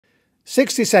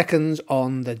60 seconds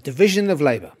on the division of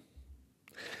labour.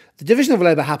 The division of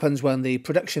labour happens when the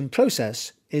production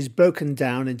process is broken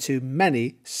down into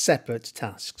many separate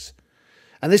tasks.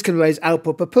 And this can raise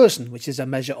output per person, which is a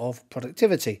measure of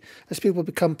productivity, as people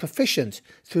become proficient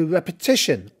through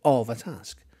repetition of a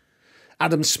task.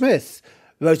 Adam Smith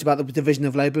wrote about the division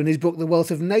of labour in his book The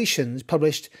Wealth of Nations,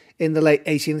 published in the late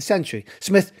 18th century.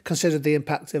 Smith considered the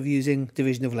impact of using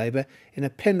division of labour in a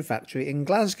pin factory in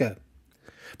Glasgow.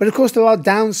 But of course there are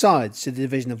downsides to the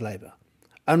division of labour.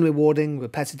 Unrewarding,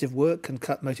 repetitive work can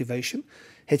cut motivation,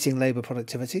 hitting labour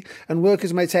productivity, and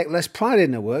workers may take less pride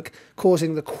in their work,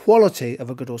 causing the quality of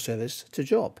a good or service to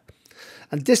drop.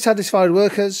 And dissatisfied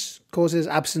workers causes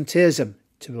absenteeism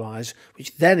to rise,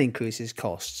 which then increases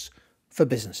costs for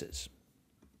businesses.